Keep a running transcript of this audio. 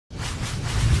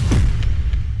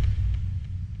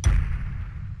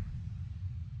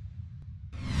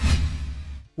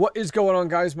What is going on,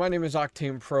 guys? My name is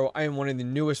Octane Pro. I am one of the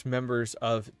newest members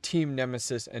of Team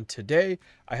Nemesis, and today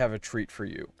I have a treat for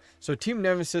you. So Team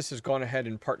Nemesis has gone ahead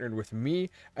and partnered with me,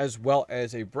 as well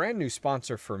as a brand new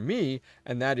sponsor for me,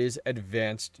 and that is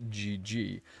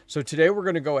AdvancedGG. So today we're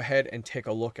going to go ahead and take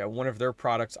a look at one of their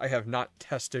products. I have not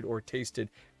tested or tasted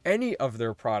any of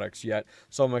their products yet,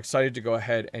 so I'm excited to go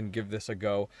ahead and give this a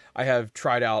go. I have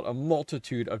tried out a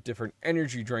multitude of different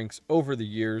energy drinks over the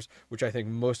years, which I think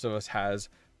most of us has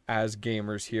as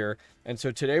gamers here. And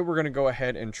so today we're going to go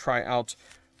ahead and try out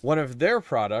one of their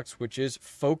products, which is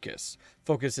Focus.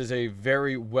 Focus is a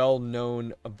very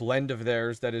well-known blend of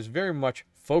theirs that is very much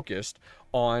focused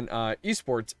on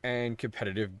esports and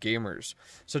competitive gamers.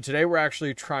 So today we're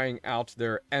actually trying out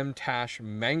their Mtashed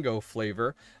Mango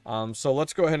flavor. So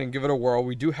let's go ahead and give it a whirl.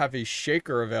 We do have a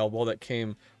shaker available that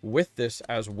came with this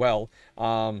as well.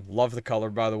 Love the color,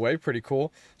 by the way, pretty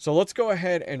cool. So let's go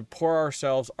ahead and pour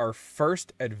ourselves our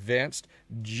first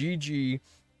AdvancedGG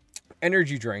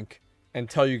energy drink and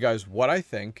tell you guys what I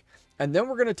think. And then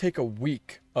we're going to take a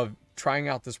week of trying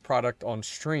out this product on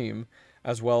stream,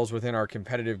 as well as within our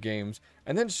competitive games,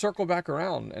 and then circle back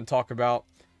around and talk about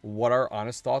what our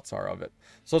honest thoughts are of it.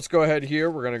 So let's go ahead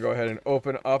here. We're going to go ahead and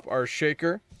open up our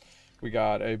shaker. We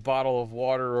got a bottle of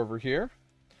water over here.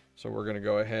 So we're going to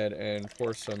go ahead and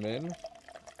pour some in.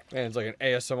 Man, it's like an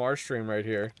ASMR stream right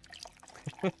here.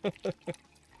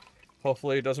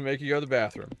 Hopefully it doesn't make you go to the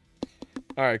bathroom.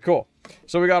 All right, cool.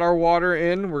 So we got our water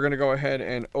in. We're going to go ahead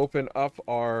and open up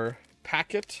our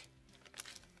packet.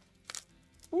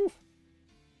 Ooh.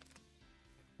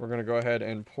 We're going to go ahead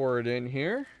and pour it in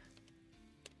here.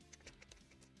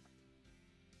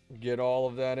 Get all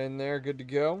of that in there. Good to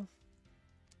go.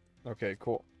 Okay,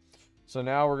 cool. So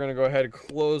now we're going to go ahead and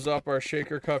close up our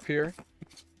shaker cup here,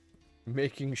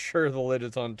 making sure the lid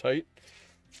is on tight.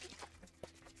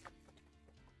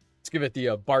 Let's give it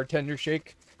the bartender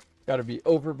shake. Got to be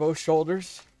over both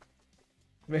shoulders,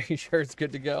 making sure it's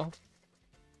good to go.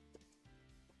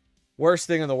 Worst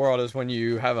thing in the world is when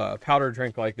you have a powder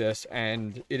drink like this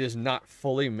and it is not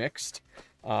fully mixed.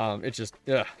 It's just,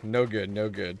 no good, no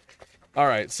good. All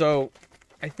right, so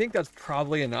I think that's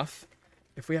probably enough.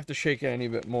 If we have to shake it any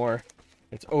bit more,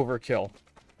 it's overkill.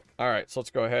 All right, so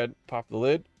let's go ahead, pop the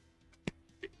lid,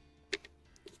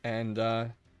 and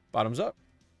bottoms up.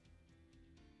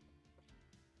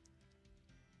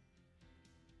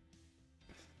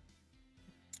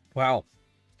 Wow.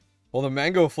 Well, the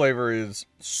mango flavor is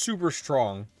super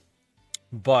strong,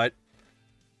 but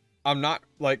I'm not,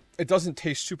 like, it doesn't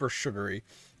taste super sugary.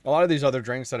 A lot of these other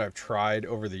drinks that I've tried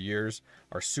over the years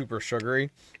are super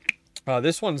sugary.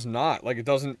 This one's not. Like, it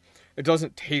doesn't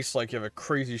taste like you have a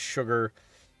crazy sugar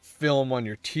film on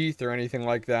your teeth or anything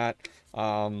like that.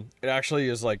 It actually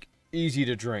is, like, easy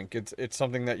to drink. It's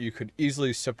something that you could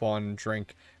easily sip on and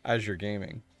drink as you're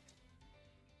gaming.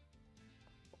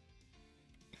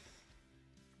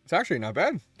 It's actually not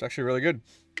bad. It's actually really good.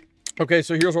 Okay,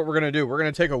 so here's what we're going to do. We're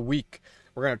going to take a week.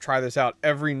 We're going to try this out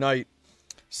every night,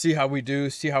 see how we do,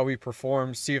 see how we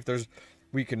perform, see if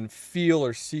we can feel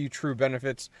or see true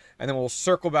benefits, and then we'll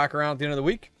circle back around at the end of the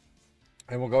week,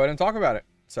 and we'll go ahead and talk about it.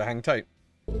 So hang tight.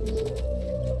 What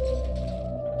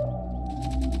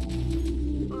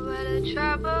a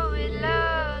trouble with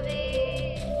love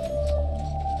is.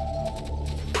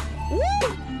 Woo!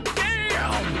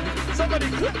 Damn! Somebody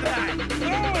clip that!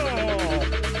 Oh!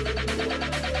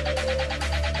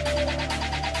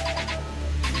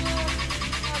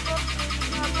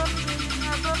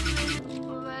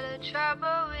 What a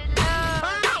trouble with love.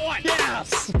 Oh,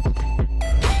 yes!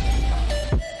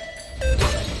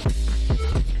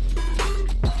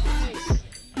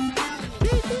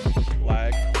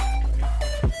 Lag.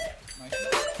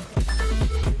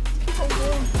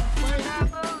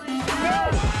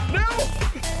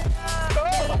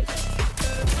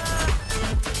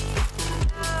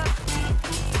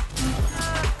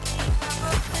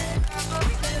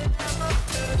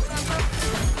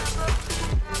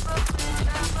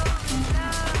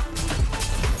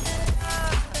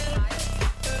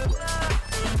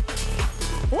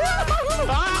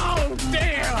 Oh,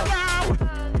 damn! No!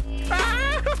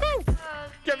 Ah!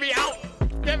 Get me out!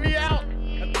 Get me out!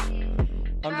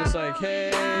 I'm just like,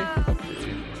 hey.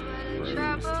 What a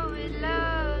trouble with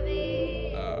love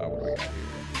is.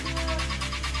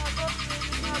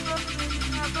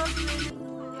 What do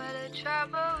What a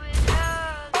trouble with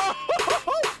love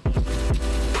is.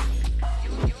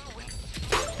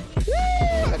 Woo!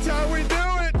 That's how we do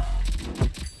it!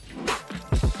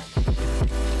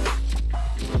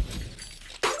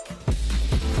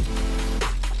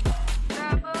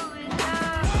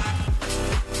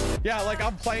 Yeah, like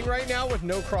I'm playing right now with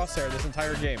no crosshair this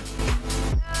entire game.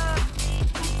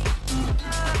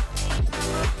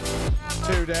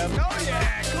 too, damn. Oh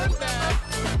yeah, clip that.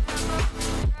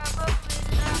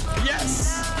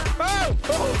 Yes. Oh,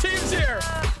 the whole team's here.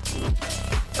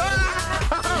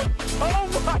 Ah! Oh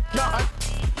my god.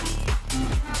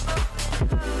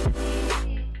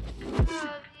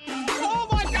 Oh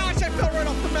my gosh, I fell right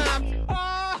off the map.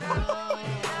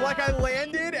 Ah! Like I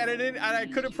landed and I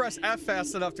couldn't press F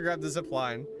fast enough to grab the zip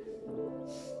line.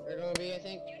 They're gonna be, I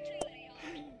think.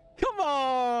 Come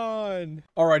on!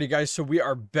 Alrighty guys, so we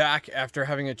are back after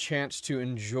having a chance to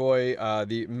enjoy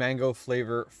the mango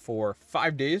flavor for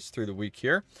 5 days through the week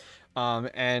here. I'll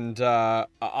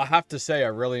have to say I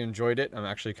really enjoyed it. I'm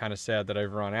actually kind of sad that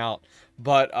I've run out.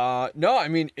 But no, I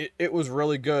mean, it was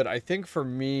really good. I think for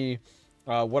me,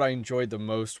 what I enjoyed the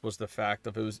most was the fact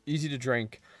that it was easy to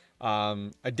drink.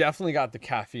 I definitely got the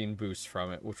caffeine boost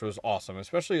from it, which was awesome,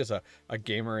 especially as a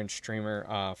gamer and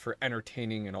streamer for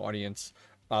entertaining an audience.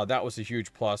 That was a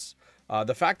huge plus.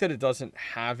 The fact that it doesn't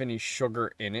have any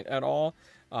sugar in it at all,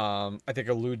 I think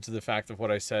alludes to the fact of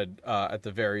what I said at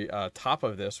the very top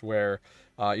of this, where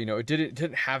you know, it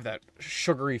didn't have that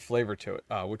sugary flavor to it,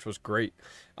 which was great.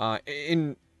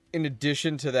 In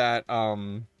addition to that,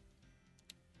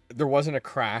 there wasn't a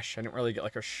crash. I didn't really get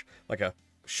like a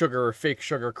sugar or fake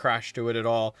sugar crash to it at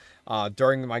all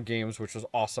during my games, which was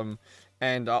awesome.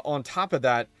 And on top of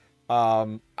that,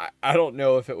 I don't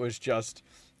know if it was just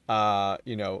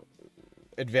you know,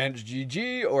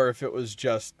 AdvancedGG or if it was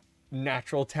just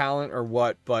natural talent or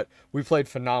what, but we played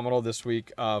phenomenal this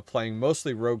week, playing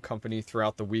mostly Rogue Company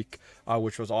throughout the week,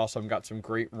 which was awesome. Got some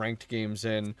great ranked games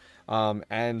in,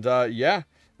 yeah.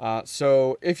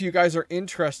 So if you guys are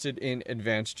interested in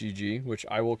AdvancedGG, which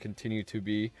I will continue to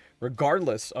be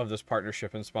regardless of this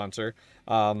partnership and sponsor,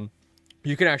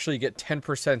 you can actually get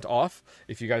 10% off.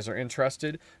 If you guys are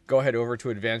interested, go ahead over to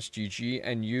AdvancedGG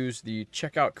and use the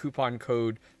checkout coupon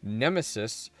code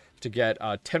Nemesis to get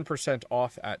 10%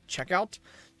 off at checkout,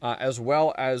 as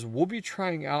well as we'll be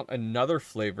trying out another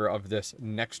flavor of this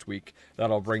next week that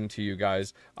I'll bring to you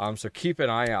guys. So keep an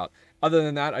eye out. Other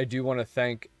than that, I do want to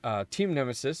thank Team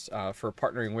Nemesis for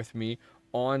partnering with me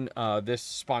on this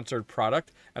sponsored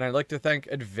product, and I'd like to thank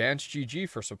AdvancedGG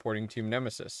for supporting Team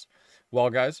Nemesis. Well,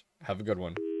 guys, have a good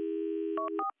one.